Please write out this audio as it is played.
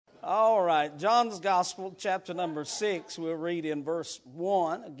All right, John's Gospel, chapter number 6, we'll read in verse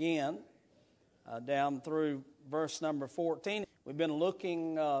 1 again, down through verse number 14. We've been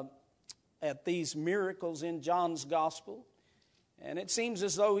looking at these miracles in John's Gospel, and it seems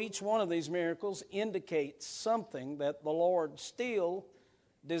as though each one of these miracles indicates something that the Lord still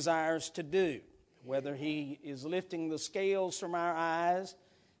desires to do, whether He is lifting the scales from our eyes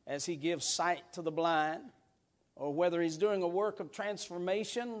as He gives sight to the blind, or whether He's doing a work of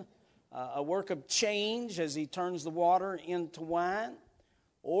transformation, a work of change as He turns the water into wine,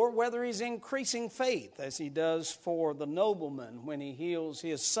 or whether He's increasing faith as He does for the nobleman when He heals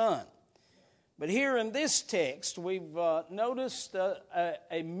his son. But here in this text, we've noticed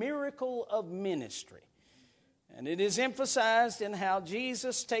a miracle of ministry. And it is emphasized in how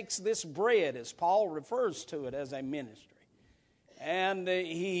Jesus takes this bread, as Paul refers to it as a ministry. And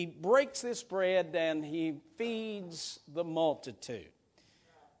He breaks this bread and He feeds the multitude.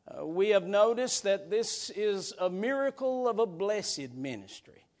 We have noticed that this is a miracle of a blessed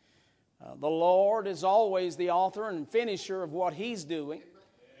ministry. The Lord is always the author and finisher of what He's doing.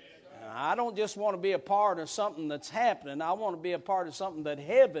 I don't just want to be a part of something that's happening. I want to be a part of something that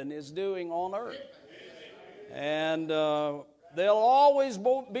heaven is doing on earth. And there'll always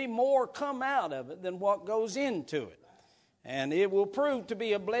be more come out of it than what goes into it. And it will prove to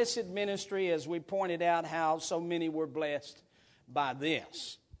be a blessed ministry, as we pointed out how so many were blessed by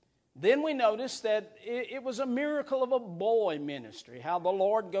this. Then we noticed that it was a miracle of a boy ministry, how the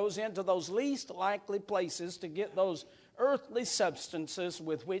Lord goes into those least likely places to get those earthly substances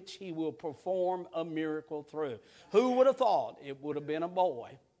with which He will perform a miracle through. Who would have thought it would have been a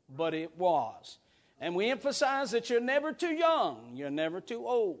boy? But it was. And we emphasize that you're never too young, you're never too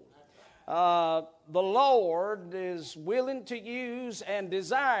old. The Lord is willing to use and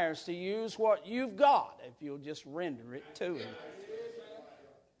desires to use what you've got if you'll just render it to Him.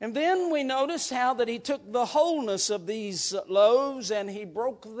 And then we notice how that He took the wholeness of these loaves and He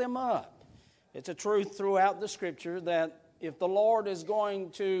broke them up. It's a truth throughout the Scripture that if the Lord is going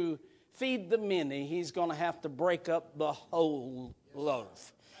to feed the many, He's going to have to break up the whole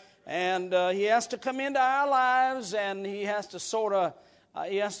loaf. And He has to come into our lives, and He has to sort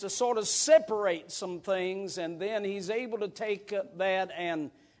of separate some things, and then He's able to take that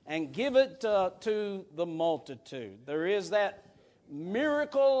and give it to the multitude. There is that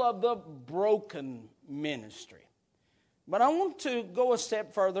miracle of the broken ministry. But I want to go a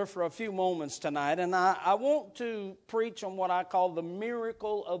step further for a few moments tonight, and I want to preach on what I call the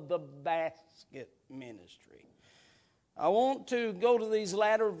miracle of the basket ministry. I want to go to these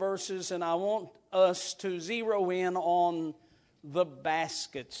latter verses, and I want us to zero in on the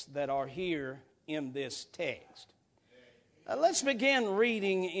baskets that are here in this text. Let's begin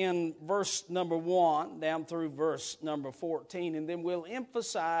reading in verse number 1 down through verse number 14, and then we'll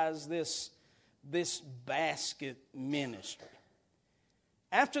emphasize this basket ministry.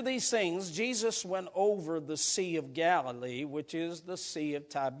 After these things, Jesus went over the Sea of Galilee, which is the Sea of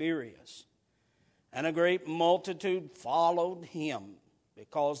Tiberias. And a great multitude followed Him,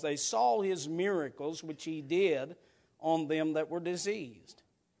 because they saw His miracles which He did on them that were diseased.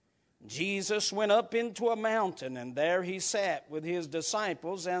 Jesus went up into a mountain, and there He sat with His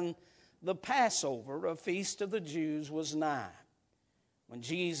disciples, and the Passover, a feast of the Jews, was nigh. When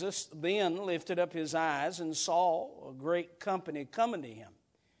Jesus then lifted up His eyes and saw a great company coming to Him,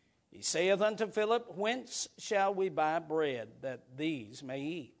 He saith unto Philip, Whence shall we buy bread that these may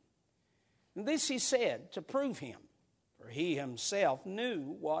eat? And this He said to prove Him, for He Himself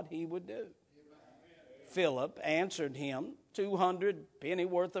knew what He would do. Philip answered Him, 200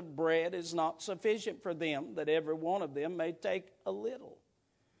 pennyworth of bread is not sufficient for them, that every one of them may take a little.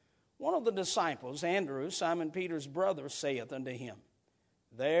 One of the disciples, Andrew, Simon Peter's brother, saith unto Him,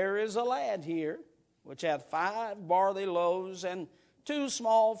 There is a lad here, which hath 5 barley loaves and 2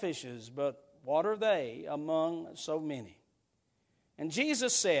 small fishes, but what are they among so many? And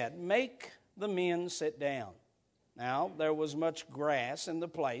Jesus said, Make the men sit down. Now there was much grass in the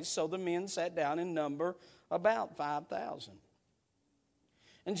place, so the men sat down in number about 5,000.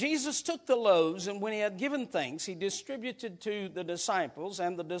 And Jesus took the loaves, and when He had given thanks, He distributed to the disciples,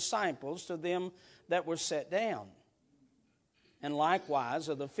 and the disciples to them that were set down. And likewise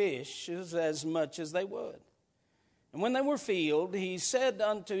of the fishes as much as they would. And when they were filled, He said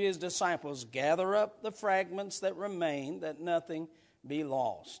unto His disciples, Gather up the fragments that remain, that nothing be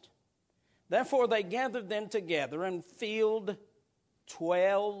lost. Therefore they gathered them together and filled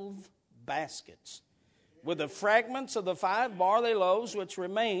 12 baskets with the fragments of the 5 barley loaves which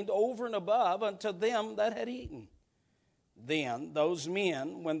remained over and above unto them that had eaten. Then those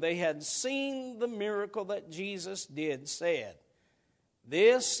men, when they had seen the miracle that Jesus did, said,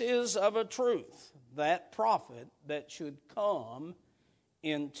 This is of a truth, that prophet that should come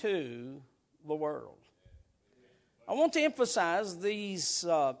into the world. I want to emphasize these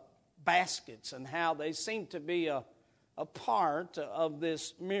baskets and how they seem to be a part of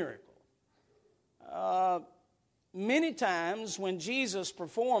this miracle. Many times when Jesus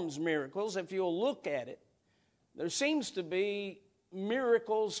performs miracles, if you'll look at it, there seems to be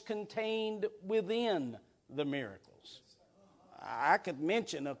miracles contained within the miracles. I could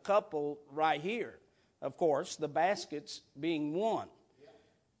mention a couple right here. Of course, the baskets being one.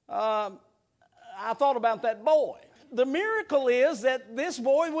 I thought about that boy. The miracle is that this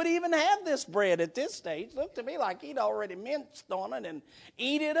boy would even have this bread at this stage. Looked to me like he'd already minced on it and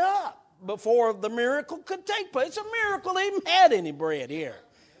eat it up before the miracle could take place. It's a miracle he even had any bread here.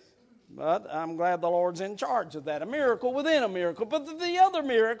 But I'm glad the Lord's in charge of that. A miracle within a miracle. But the other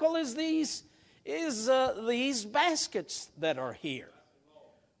miracle is these baskets that are here.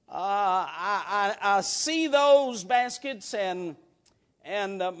 I see those baskets and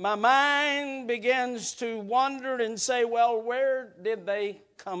my mind begins to wander and say, well, where did they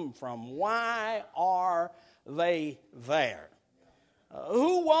come from? Why are they there?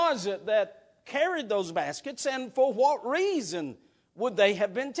 Who was it that carried those baskets, and for what reason would they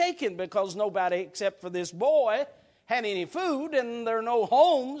have been taken? Because nobody except for this boy had any food, and there are no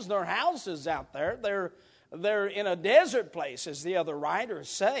homes nor houses out there. They're in a desert place, as the other writers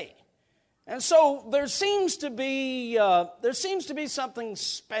say. And so there seems to be something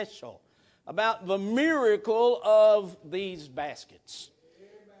special about the miracle of these baskets.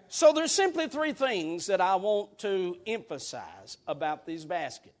 So there's simply three things that I want to emphasize about these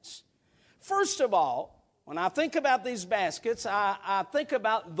baskets. First of all, when I think about these baskets, I think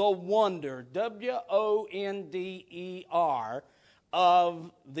about the wonder, W-O-N-D-E-R,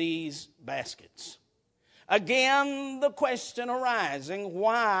 of these baskets. Again, the question arising,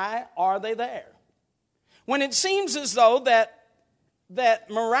 why are they there? When it seems as though that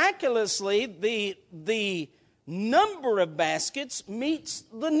miraculously the number of baskets meets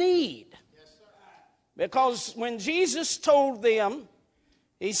the need. Because when Jesus told them,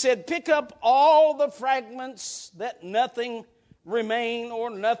 he said, pick up all the fragments that nothing remain or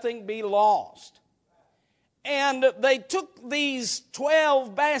nothing be lost. And they took these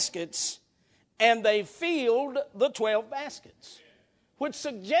 12 baskets and they filled the 12 baskets, which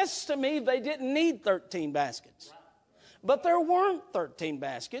suggests to me they didn't need 13 baskets. But there weren't 13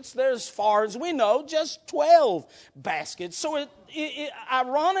 baskets. There's, as far as we know, just 12 baskets. So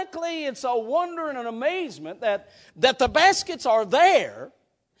ironically, it's a wonder and an amazement that the baskets are there,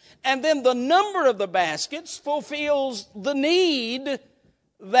 and then the number of the baskets fulfills the need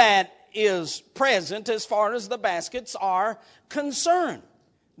that is present as far as the baskets are concerned.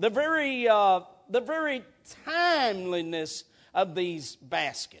 The very timeliness of these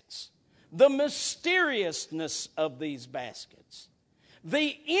baskets, the mysteriousness of these baskets,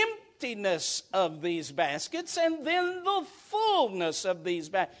 the emptiness of these baskets, and then the fullness of these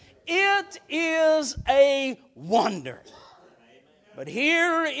baskets. It is a wonder. But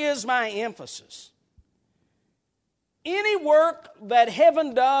here is my emphasis. Any work that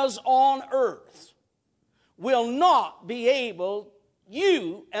heaven does on earth will not be able,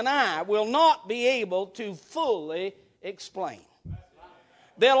 you and I will not be able to fully explain.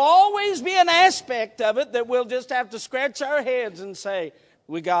 There'll always be an aspect of it that we'll just have to scratch our heads and say,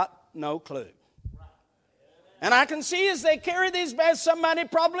 we got no clue. And I can see as they carry these baskets, somebody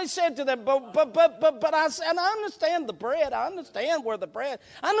probably said to them, but I understand the bread. I understand where the bread,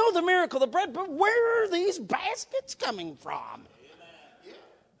 I know the miracle of the bread, but where are these baskets coming from?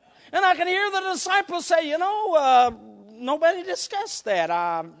 And I can hear the disciples say, nobody discussed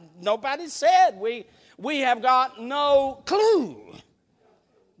that. Nobody said. We have got no clue.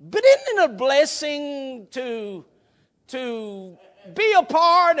 But isn't it a blessing to be a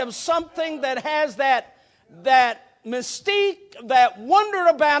part of something that has that mystique, that wonder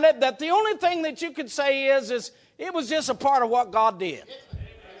about it, that the only thing that you could say is it was just a part of what God did.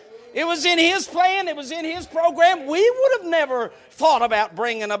 It was in His plan. It was in His program. We would have never thought about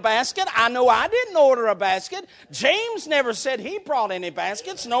bringing a basket. I know I didn't order a basket. James never said he brought any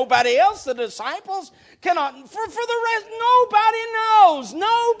baskets. Nobody else, the disciples, cannot. For the rest, nobody knows.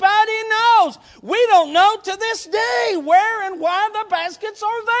 Nobody knows. We don't know to this day where and why the baskets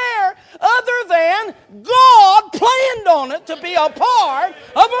are there, other than God planned on it to be a part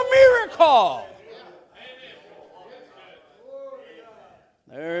of a miracle.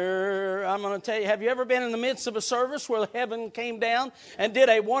 There I'm going to tell you, have you ever been in the midst of a service where heaven came down and did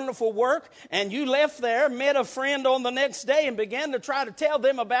a wonderful work, and you left there, met a friend on the next day and began to try to tell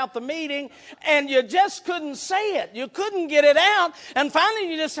them about the meeting, and you just couldn't say it. You couldn't get it out, and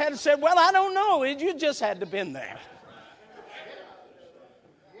finally you just had to say, well, I don't know. You just had to have been there.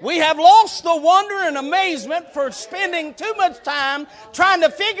 We have lost the wonder and amazement for spending too much time trying to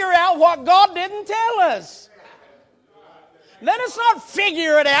figure out what God didn't tell us. Let us not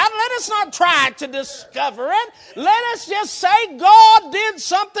figure it out. Let us not try to discover it. Let us just say God did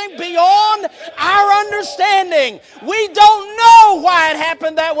something beyond our understanding. We don't know why it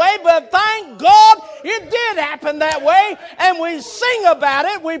happened that way, but thank God it did happen that way. And we sing about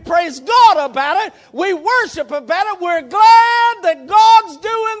it. We praise God about it. We worship about it. We're glad that God's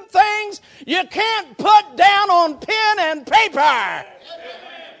doing things you can't put down on pen and paper.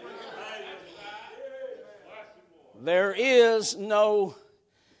 There is no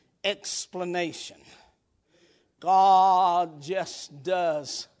explanation. God just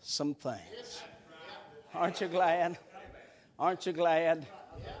does some things. Aren't you glad? Aren't you glad?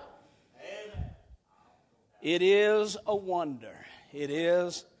 It is a wonder. It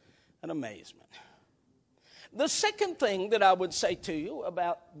is an amazement. The second thing that I would say to you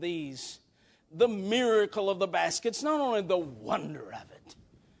about the miracle of the baskets, not only the wonder of it,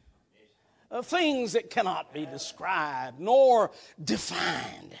 things that cannot be described nor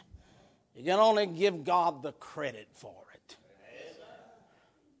defined. You can only give God the credit for it.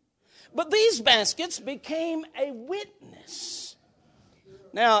 But these baskets became a witness.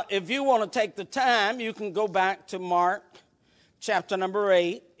 Now, if you want to take the time, you can go back to Mark chapter number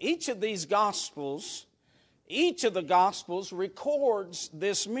 8. Each of the Gospels records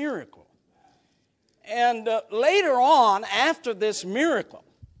this miracle. And later on, after this miracle,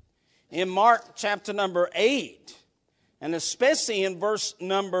 in Mark chapter number 8, and especially in verse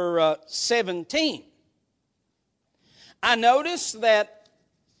number 17, I notice that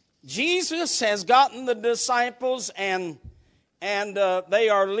Jesus has gotten the disciples and they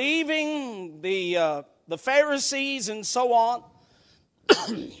are leaving the Pharisees and so on.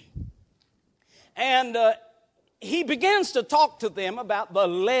 And he begins to talk to them about the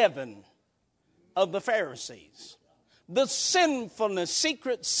leaven of the Pharisees. The sinfulness,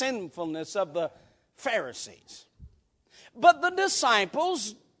 secret sinfulness of the Pharisees. But the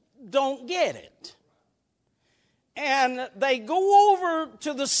disciples don't get it. And they go over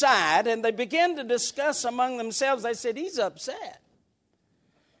to the side and they begin to discuss among themselves. They said, he's upset.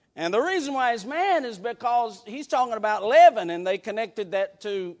 And the reason why he's mad is because he's talking about leaven, and they connected that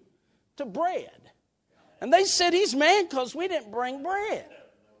to bread. And they said, he's mad because we didn't bring bread.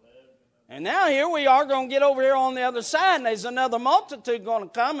 And now here we are going to get over here on the other side, and there's another multitude going to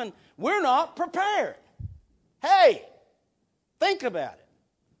come, and we're not prepared. Hey, think about it.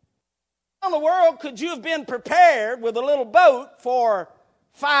 How in the world could you have been prepared with a little boat for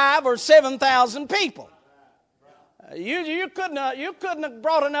 5,000 or 7,000 people? You couldn't have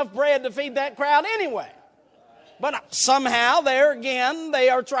brought enough bread to feed that crowd anyway. But somehow, there again, they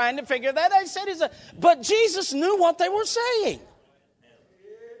are trying to figure that. They said, but Jesus knew what they were saying.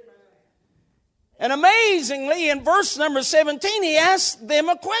 And amazingly, in verse number 17, he asked them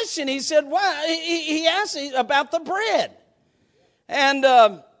a question. He said, "Why?" He asked about the bread. And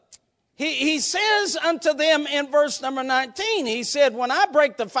he says unto them in verse number 19, he said, when I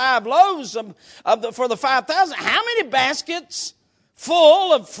break the 5 loaves for the 5,000, how many baskets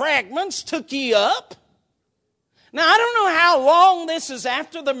full of fragments took ye up? Now, I don't know how long this is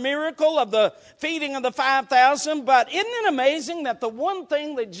after the miracle of the feeding of the 5,000, but isn't it amazing that the one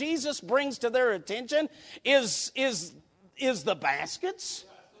thing that Jesus brings to their attention is the baskets?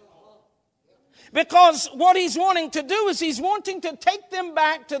 Because what he's wanting to do is he's wanting to take them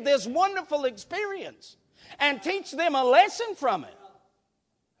back to this wonderful experience and teach them a lesson from it.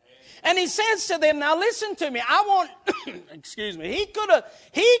 And he says to them, now listen to me, I want, excuse me, he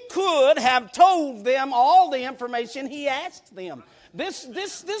could have told them all the information he asked them. This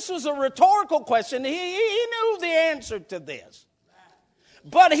was a rhetorical question. He knew the answer to this.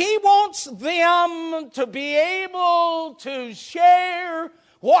 But he wants them to be able to share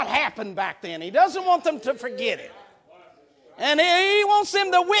what happened back then. He doesn't want them to forget it. And he wants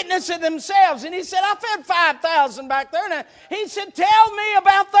them to witness it themselves. And he said, I fed 5,000 back there. And he said, tell me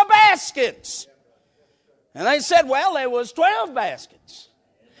about the baskets. And they said, well, there was 12 baskets.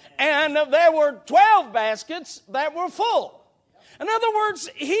 And there were 12 baskets that were full. In other words,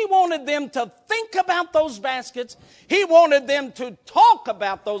 he wanted them to think about those baskets. He wanted them to talk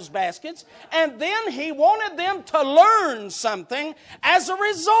about those baskets. And then he wanted them to learn something as a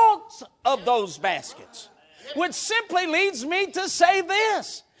result of those baskets. Which simply leads me to say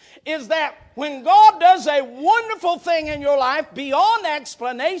this. is that when God does a wonderful thing in your life beyond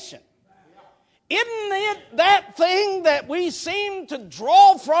explanation, isn't it that thing that we seem to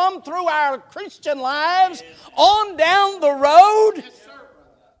draw from through our Christian lives on down the road?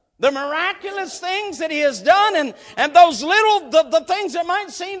 The miraculous things that He has done, and those little, the things that might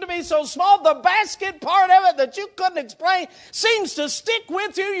seem to be so small, the basket part of it that you couldn't explain seems to stick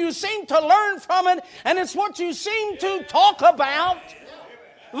with you. You seem to learn from it, and it's what you seem to talk about.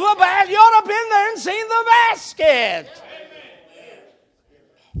 You ought to have been there and seen the basket.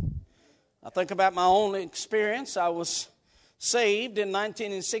 I think about my own experience. I was saved in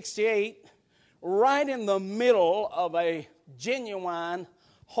 1968, right in the middle of a genuine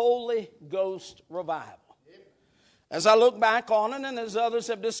Holy Ghost revival. As I look back on it, and as others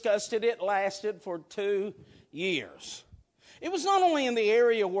have discussed it, it lasted for 2 years. It was not only in the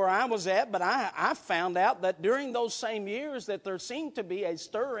area where I was at, but I found out that during those same years that there seemed to be a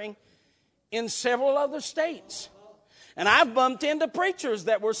stirring in several other states. And I've bumped into preachers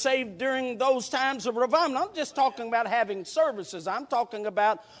that were saved during those times of revival. I'm not just talking about having services. I'm talking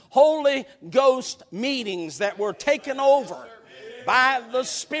about Holy Ghost meetings that were taken over by the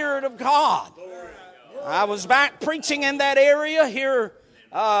Spirit of God. I was back preaching in that area here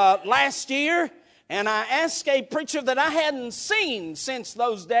last year, and I asked a preacher that I hadn't seen since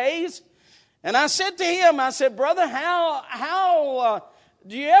those days, and I said to him, I said, brother, how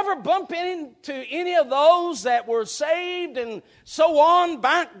do you ever bump into any of those that were saved and so on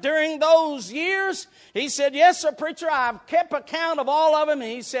back during those years? He said, yes, sir, preacher, I've kept account of all of them. And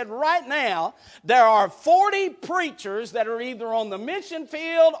he said, right now, there are 40 preachers that are either on the mission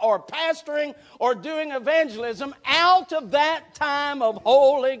field or pastoring or doing evangelism out of that time of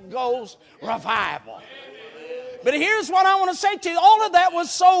Holy Ghost revival. But here's what I want to say to you. All of that was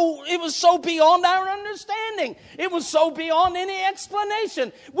so beyond our understanding. It was so beyond any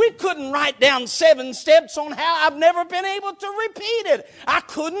explanation. We couldn't write down 7 steps on how. I've never been able to repeat it. I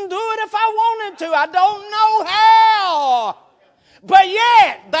couldn't do it if I wanted to. I don't know how. But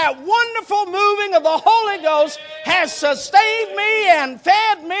yet, that wonderful moving of the Holy Ghost has sustained me and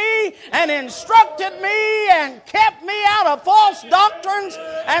fed me and instructed me and kept me out of false doctrines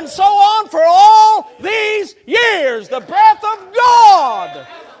and so on for all these years. The breath of God.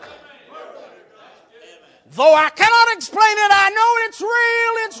 Though I cannot explain it, I know it's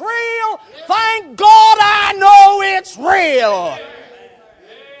real. It's real. Thank God I know it's real.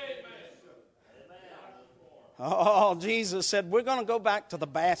 Oh, Jesus said, we're going to go back to the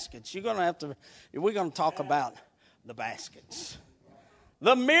baskets. We're going to talk about the baskets.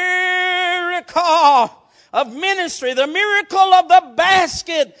 The miracle of ministry, the miracle of the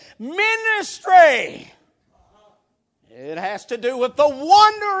basket ministry. It has to do with the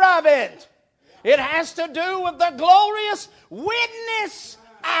wonder of it. It has to do with the glorious witness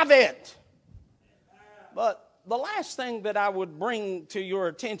of it. But the last thing that I would bring to your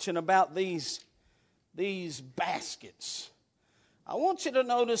attention about these baskets, I want you to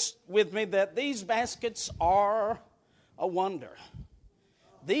notice with me that these baskets are a wonder.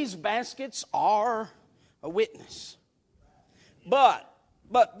 These baskets are a witness. But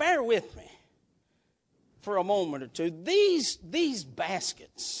bear with me for a moment or two. These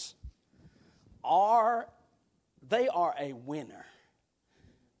baskets are a winner.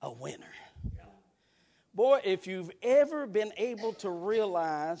 A winner. Boy, if you've ever been able to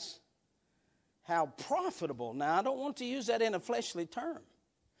realize how profitable, now I don't want to use that in a fleshly term,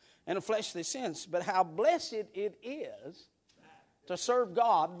 in a fleshly sense, but how blessed it is to serve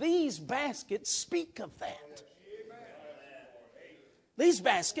God. These baskets speak of that. These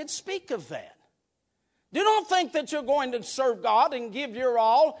baskets speak of that. Do not think that you're going to serve God and give your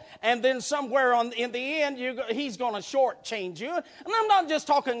all, and then somewhere in the end, He's going to shortchange you. And I'm not just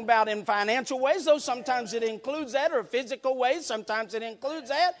talking about in financial ways, though sometimes it includes that, or physical ways, sometimes it includes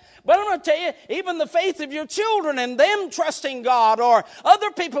that. But I'm going to tell you, even the faith of your children and them trusting God or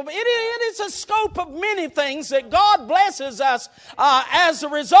other people, it is a scope of many things that God blesses us as a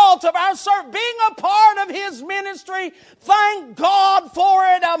result of our being a part of His ministry. Thank God for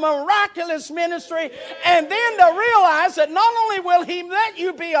it, a miraculous ministry. And then to realize that not only will He let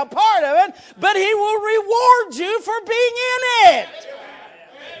you be a part of it, but He will reward you for being in it.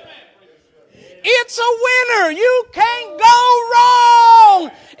 It's a winner. You can't go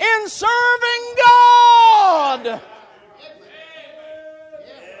wrong in serving God.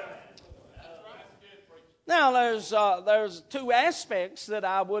 Now, there's 2 aspects that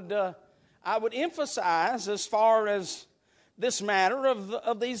I would emphasize as far as this matter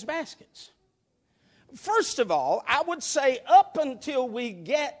of these baskets. First of all, I would say up until we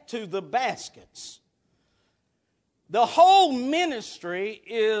get to the baskets, The whole ministry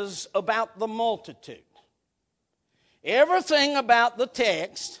is about the multitude. Everything about the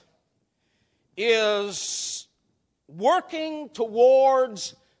text is working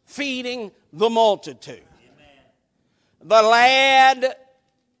towards feeding the multitude. The lad,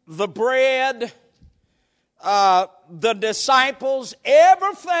 the bread, the disciples,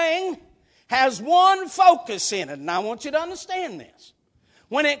 everything has one focus in it. And I want you to understand this.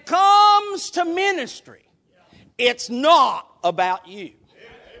 When it comes to ministry, it's not about you.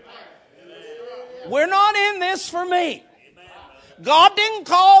 We're not in this for me. God didn't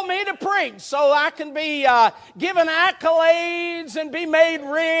call me to preach so I can be given accolades and be made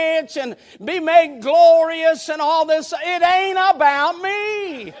rich and be made glorious and all this. It ain't about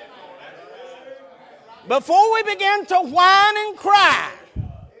me. Before we begin to whine and cry,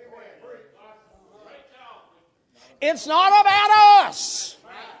 it's not about us.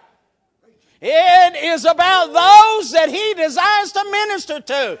 It is about those that He desires to minister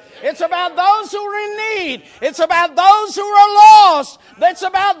to. It's about those who are in need. It's about those who are lost. It's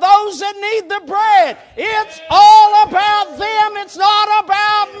about those that need the bread. It's all about them. It's not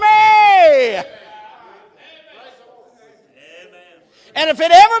about me. And if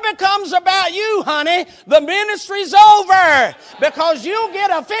it ever becomes about you, honey, the ministry's over, because you'll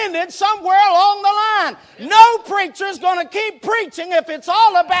get offended somewhere along the line. No preacher's going to keep preaching if it's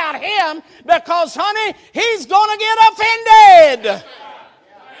all about him, because, honey, he's going to get offended.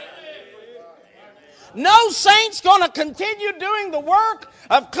 No saint's going to continue doing the work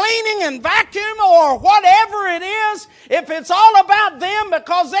of cleaning and vacuum or whatever it is if it's all about them,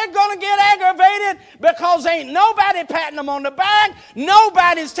 because they're going to get aggravated because ain't nobody patting them on the back.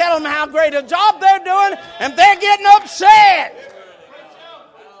 Nobody's telling them how great a job they're doing, and they're getting upset.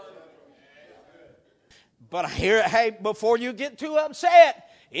 But here, hey, before you get too upset,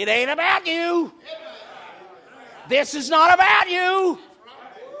 it ain't about you. This is not about you.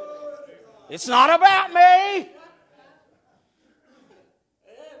 It's not about me.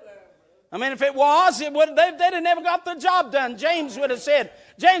 I mean, if it was, they'd have never got the job done. James would have said,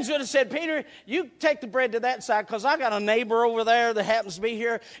 Peter, you take the bread to that side, because I got a neighbor over there that happens to be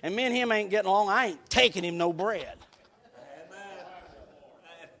here, and me and him ain't getting along. I ain't taking him no bread.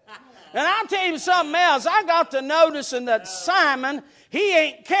 And I'll tell you something else. I got to noticing that Simon, he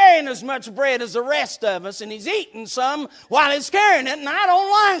ain't carrying as much bread as the rest of us, and he's eating some while he's carrying it, and I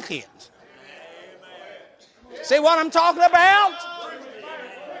don't like it. See what I'm talking about?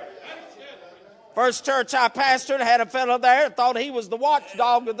 First church I pastored had a fellow there that thought he was the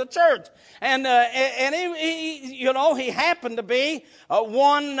watchdog of the church. And he happened to be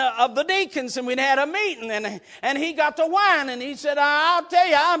one of the deacons, and we'd had a meeting, and he got to whine, and he said, I'll tell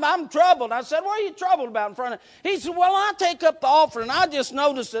you, I'm troubled. I said, what are you troubled about in front of? He said, well, I take up the offering. I just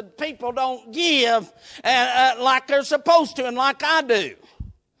noticed that people don't give like they're supposed to and like I do.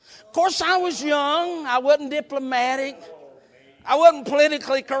 Of course, I was young. I wasn't diplomatic. I wasn't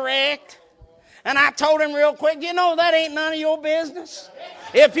politically correct. And I told him real quick, that ain't none of your business.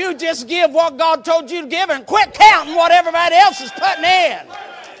 If you just give what God told you to give and quit counting what everybody else is putting in.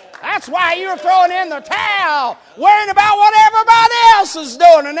 That's why you're throwing in the towel, worrying about what everybody else is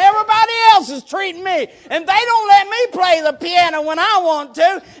doing, and everybody else is treating me. And they don't let me play the piano when I want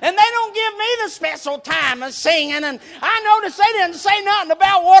to, and they don't give me the special time of singing. And I noticed they didn't say nothing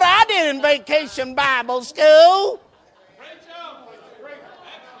about what I did in vacation Bible school.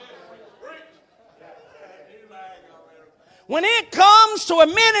 When it comes to a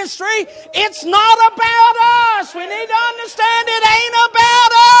ministry, it's not about us. We need to understand it ain't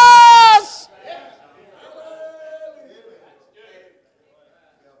about us.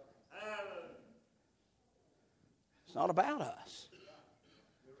 It's not about us.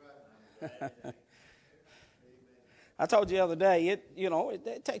 I told you the other day,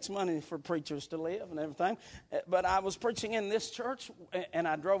 it takes money for preachers to live and everything. But I was preaching in this church, and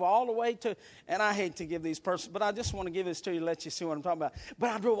I drove all the way to, and I hate to give these persons, but I just want to give this to you, let you see what I'm talking about. But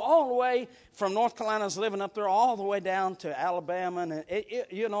I drove all the way from North Carolina, I was living up there, all the way down to Alabama,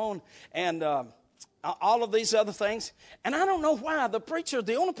 and all of these other things. And I don't know why the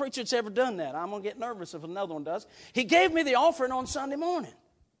only preacher that's ever done that, I'm going to get nervous if another one does, he gave me the offering on Sunday morning.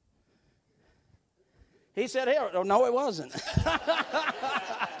 He said, "Here." No, it wasn't.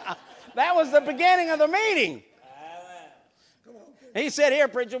 That was the beginning of the meeting. He said, "Here,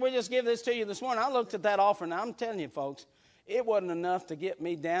 preacher, we'll just give this to you this morning." I looked at that offering. I'm telling you, folks, it wasn't enough to get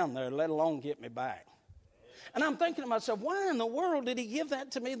me down there, let alone get me back. And I'm thinking to myself, why in the world did he give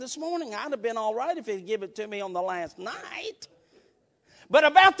that to me this morning? I'd have been all right if he'd give it to me on the last night. But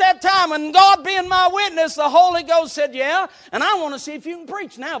about that time, and God being my witness, the Holy Ghost said, "Yeah, and I want to see if you can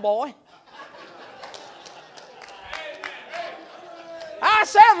preach now, boy." I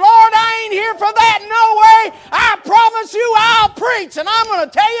said, Lord, I ain't here for that, no way. I promise you I'll preach. And I'm going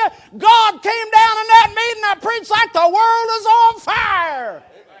to tell you, God came down in that meeting. I preached like the world is on fire.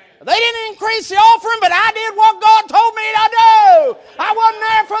 They didn't increase the offering, but I did what God told me to do. I wasn't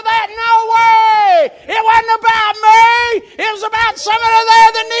there for that, no way. It wasn't about me. It was about somebody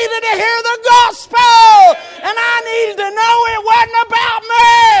there that needed to hear the gospel. And I needed to know it wasn't about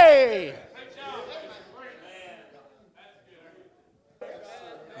me.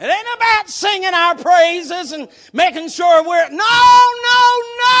 It ain't about singing our praises and making sure we're... No.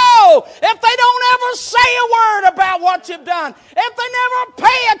 If they don't ever say a word about what you've done, if they never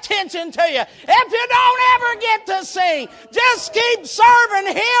pay attention to you, if you don't ever get to sing, just keep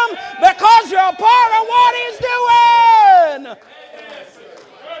serving Him because you're a part of what He's doing.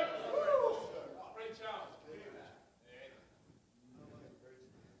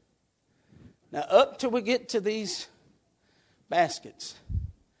 Now, up till we get to these baskets,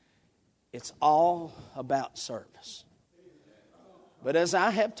 it's all about service. But as I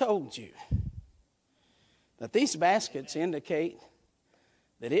have told you, that these baskets indicate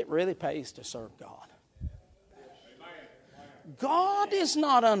that it really pays to serve God. God is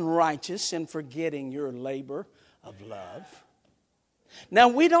not unrighteous in forgetting your labor of love. Now,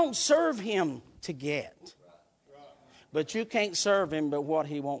 we don't serve Him to get, but you can't serve Him but what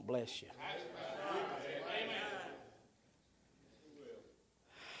He won't bless you.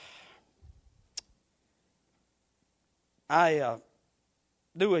 I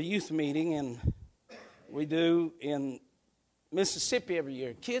do a youth meeting, and we do in Mississippi every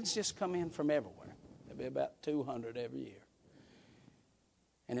year. Kids just come in from everywhere. There'll be about 200 every year.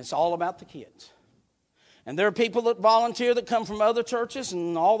 And it's all about the kids. And there are people that volunteer that come from other churches,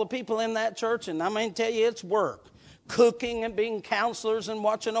 and all the people in that church, and I mean, tell you, it's work. Cooking and being counselors and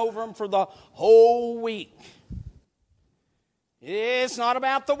watching over them for the whole week. It's not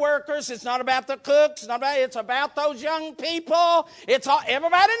about the workers. It's not about the cooks. It's about those young people.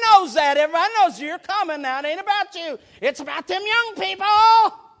 Everybody knows that. Everybody knows you're coming now. It ain't about you. It's about them young people.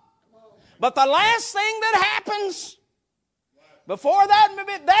 But the last thing that happens before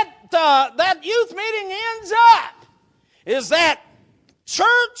that youth meeting ends up is that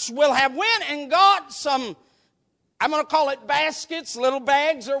church will have went and got some, I'm going to call it baskets, little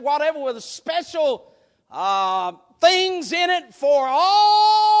bags or whatever, with special things in it for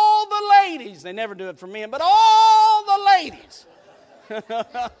all the ladies. They never do it for men, but all the ladies.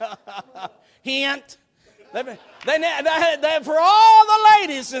 Hint. They for all the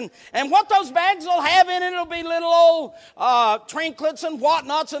ladies. And what those bags will have in it will be little old trinkets and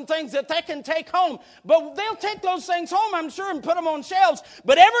whatnots and things that they can take home. But they'll take those things home, I'm sure, and put them on shelves.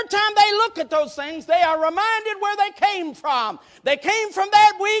 But every time they look at those things, they are reminded where they came from. They came from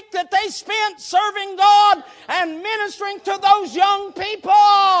that week that they spent serving God and ministering to those young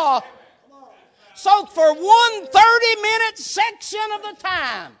people. So for one 30-minute section of the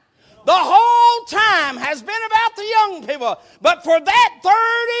time, the whole time has been about the young people. But for that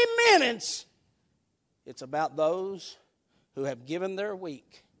 30 minutes, it's about those who have given their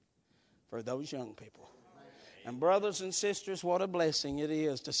week for those young people. And brothers and sisters, what a blessing it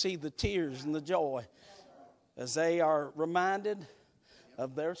is to see the tears and the joy as they are reminded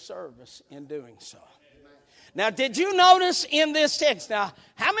of their service in doing so. Now, did you notice in this text, now,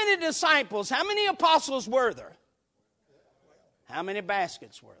 how many disciples, how many apostles were there? How many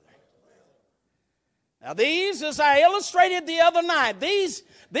baskets were there? Now these, as I illustrated the other night, these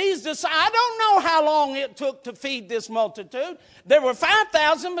I don't know how long it took to feed this multitude. There were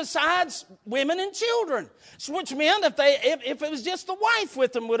 5,000 besides women and children, which meant if it was just the wife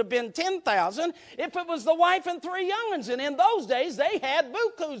with them, would have been 10,000. If it was the wife and 3 young'uns, and in those days they had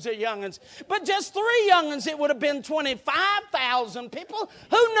bukus of young'uns, but just 3 young'uns, it would have been 25,000 people.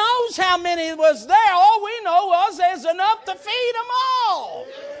 Who knows how many was there? All we know was there's enough to feed them all.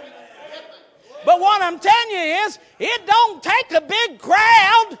 But what I'm telling you is, it don't take a big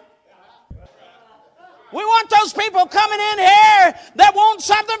crowd. We want those people coming in here that want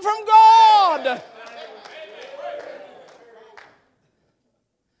something from God.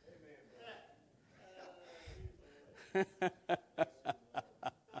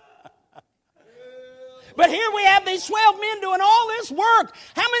 But here we have these 12 men doing all this work.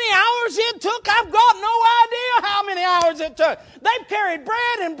 How many hours it took? I've got no idea how many hours it took. They've carried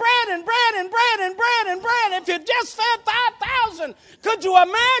bread and bread and bread and bread and bread and bread. If you just fed 5,000, could you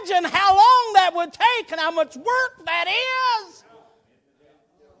imagine how long that would take and how much work that is?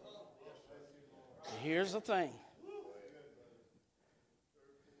 Here's the thing.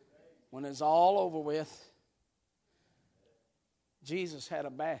 When it's all over with, Jesus had a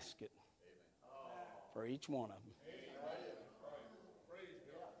basket for each one of them.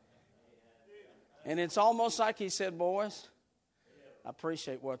 And it's almost like he said, boys, I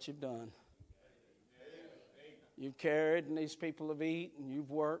appreciate what you've done. You've carried and these people have eaten, and you've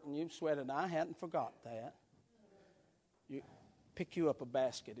worked and you've sweated. And I hadn't forgot that. Pick you up a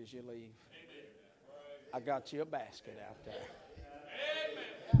basket as you leave. I got you a basket out there.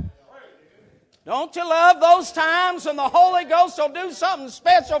 Don't you love those times when the Holy Ghost will do something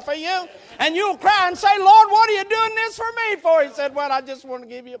special for you and you'll cry and say, Lord, what are you doing this for me for? He said, well, I just want to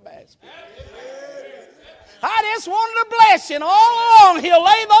give you a basket. I just wanted to bless you. And all along, he'll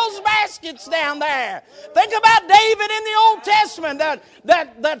lay those baskets down there. Think about David in the Old Testament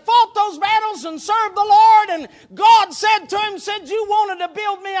that fought those battles and served the Lord. And God said to him, you wanted to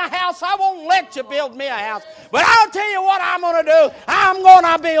build me a house. I won't let you build me a house. But I'll tell you what I'm going to do. I'm going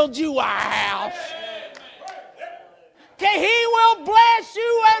to build you a house. Okay, he will bless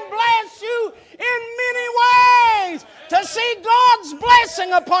you and bless you in many ways. To see God's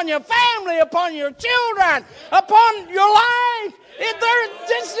blessing upon your family, upon your children, upon your life.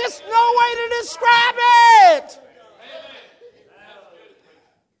 There's just no way to describe it.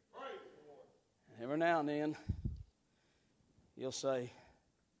 Every now and then, you'll say,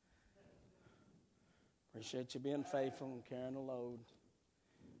 appreciate you being faithful and carrying the load.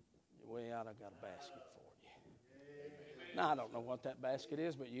 Your way out, I got a basket for you. Now, I don't know what that basket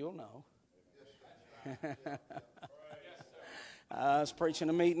is, but you'll know. I was preaching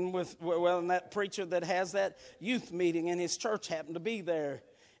a meeting and that preacher that has that youth meeting, and his church happened to be there.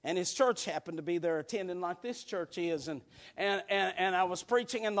 And his church happened to be there attending like this church is. And I was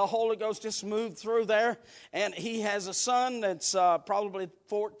preaching, and the Holy Ghost just moved through there. And he has a son that's probably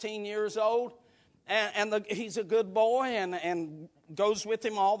 14 years old. And he's a good boy and goes with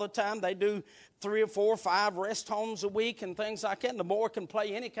him all the time. They do 3 or 4 or 5 rest homes a week and things like that. And the boy can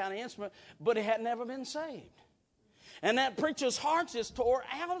play any kind of instrument, but he had never been saved. And that preacher's heart just tore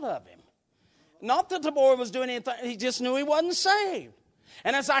out of him. Not that the boy was doing anything. He just knew he wasn't saved.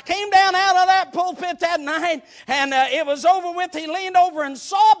 And as I came down out of that pulpit that night, and it was over with, he leaned over and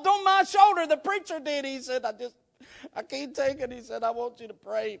sobbed on my shoulder. The preacher did. He said, I can't take it. He said, I want you to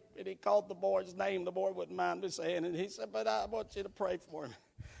pray. And he called the boy's name. The boy wouldn't mind me saying it. He said, but I want you to pray for him.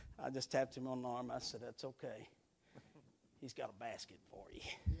 I just tapped him on the arm. I said, that's okay. He's got a basket for you.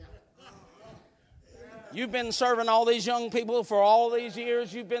 You've been serving all these young people for all these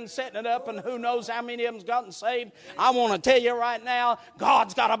years. You've been setting it up, and who knows how many of them's gotten saved. I want to tell you right now,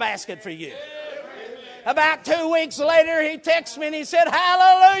 God's got a basket for you. About 2 weeks later, he texted me and he said,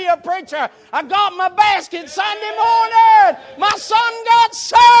 hallelujah, preacher. I got my basket Sunday morning. My son got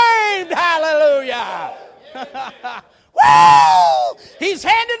saved. Hallelujah. Woo! He's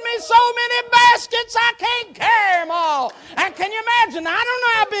handed me so many baskets, I can't carry them all. And can you imagine? I don't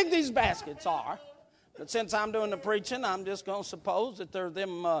know how big these baskets are. But since I'm doing the preaching, I'm just going to suppose that they're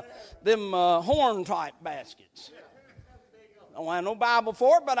them horn-type baskets. I don't have no Bible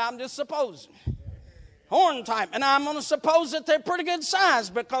for it, but I'm just supposing. Horn-type. And I'm going to suppose that they're pretty good size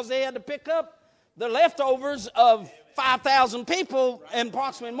because they had to pick up the leftovers of 5,000 people and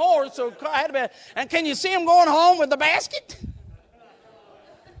approximately more. So I had to be. And can you see them going home with the basket?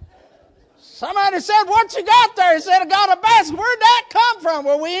 Somebody said, what you got there? He said, I got a basket. Where'd that come from?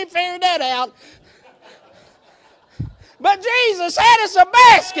 Well, we ain't figured that out. But Jesus had us a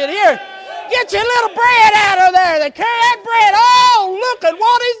basket here. Get your little bread out of there. They carry that bread. Oh, look at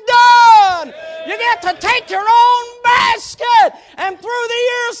what he's done. You get to take your own basket. And through the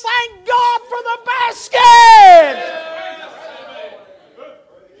years, thank God for the basket.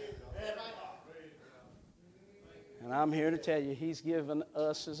 And I'm here to tell you, he's given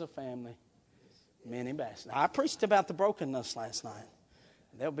us as a family many baskets. Now, I preached about the brokenness last night.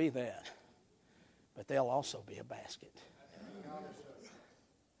 There'll be that. But there'll also be a basket.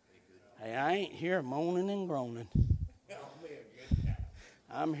 Hey, I ain't here moaning and groaning.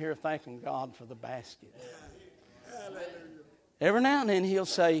 I'm here thanking God for the basket. Every now and then he'll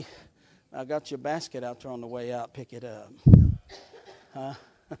say, I got your basket out there on the way out, pick it up. I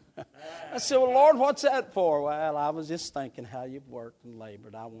said, well, Lord, what's that for? Well, I was just thinking how you've worked and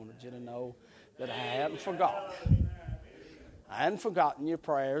labored. I wanted you to know that I hadn't forgotten. I hadn't forgotten your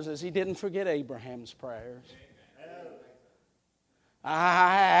prayers as he didn't forget Abraham's prayers.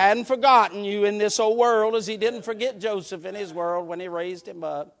 I hadn't forgotten you in this old world as he didn't forget Joseph in his world when he raised him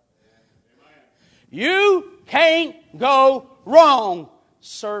up. You can't go wrong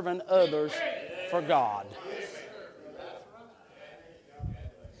serving others for God.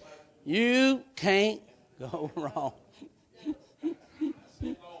 You can't go wrong.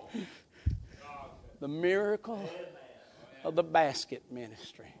 The miracle of the basket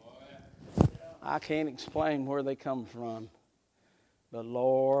ministry. I can't explain where they come from. But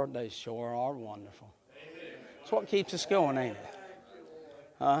Lord, they sure are wonderful. It's what keeps us going, ain't it?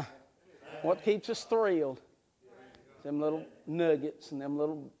 Huh? What keeps us thrilled? Them little nuggets and them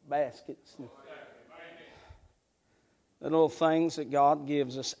little baskets. And the little things that God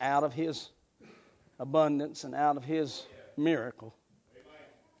gives us out of His abundance and out of His miracle.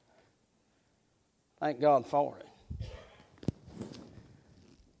 Thank God for it.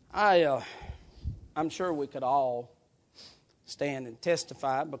 I'm sure we could all stand and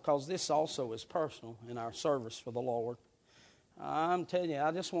testify, because this also is personal in our service for the Lord. I'm telling you,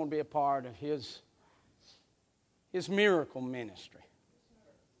 I just want to be a part of His miracle ministry.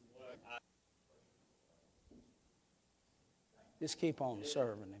 Just keep on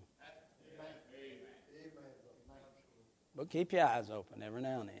serving Him. But keep your eyes open every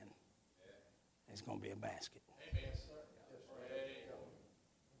now and then. There's going to be a basket.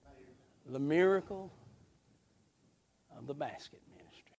 The miracle of the basket, man.